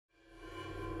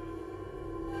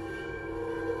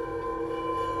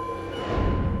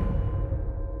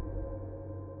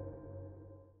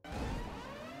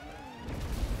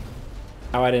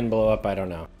How I didn't blow up, I don't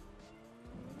know.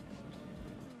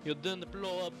 You didn't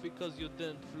blow up because you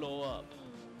didn't blow up.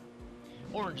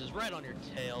 Orange is right on your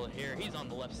tail here. He's on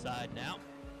the left side now.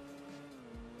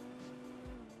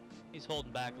 He's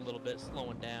holding back a little bit,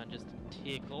 slowing down just a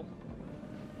tickle.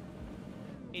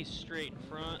 He's straight in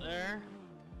front there.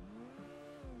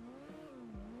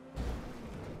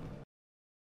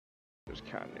 Just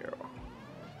can you?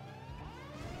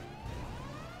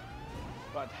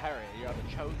 But Harry, you're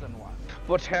the chosen one.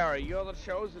 But Harry, you're the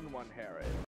chosen one, Harry.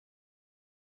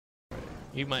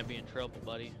 You might be in trouble,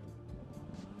 buddy.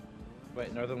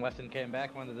 Wait, Northern Weston came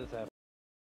back? When did this happen?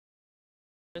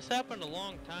 This happened a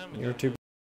long time ago. You're too.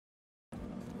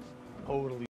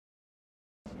 Totally.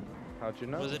 How'd you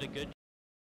know? Was it a good?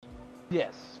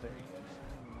 Yes, very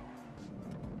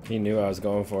good. He knew I was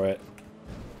going for it.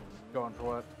 Going for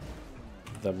what?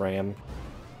 The ram.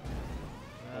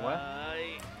 What?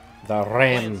 The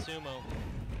Playing ram. Sumo.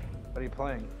 What are you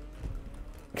playing?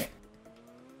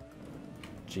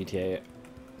 GTA.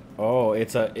 Oh,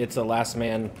 it's a last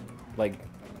man like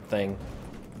thing.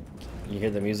 You hear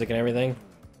the music and everything?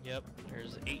 Yep.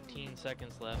 There's 18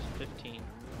 seconds left. 15.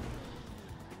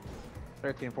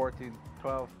 13, 14,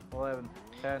 12, 11,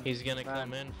 10. He's gonna 9.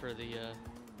 come in for the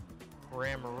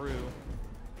Ramaroo.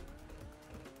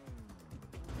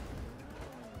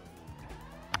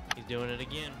 He's doing it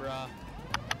again, brah.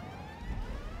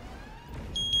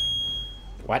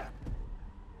 What?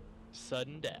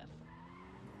 Sudden death.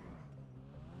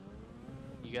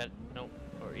 You got nope.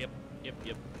 Or yep.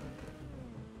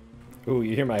 Ooh,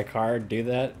 you hear my car do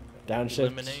that? Downshift.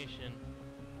 Elimination.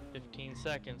 15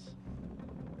 seconds.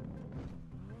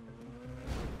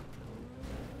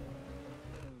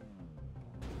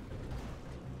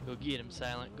 Go get him,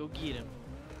 Silent. Go get him.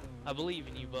 I believe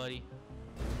in you, buddy.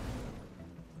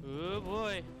 Oh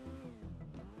boy.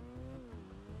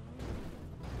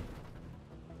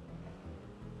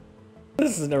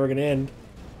 This is never gonna end.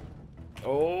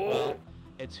 Oh. Well,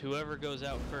 it's whoever goes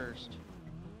out first.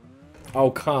 Oh,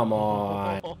 come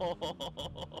on.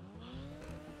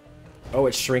 Oh,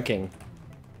 it's shrinking.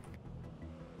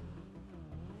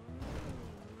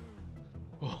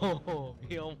 Oh,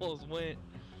 he almost went.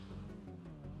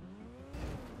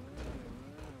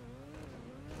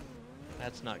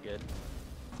 That's not good.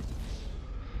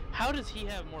 How does he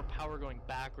have more power going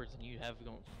backwards than you have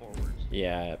going forwards?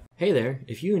 Yeah. Hey there,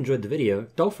 if you enjoyed the video,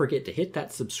 don't forget to hit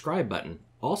that subscribe button.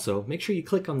 Also, make sure you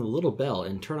click on the little bell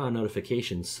and turn on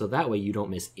notifications so that way you don't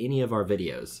miss any of our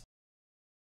videos.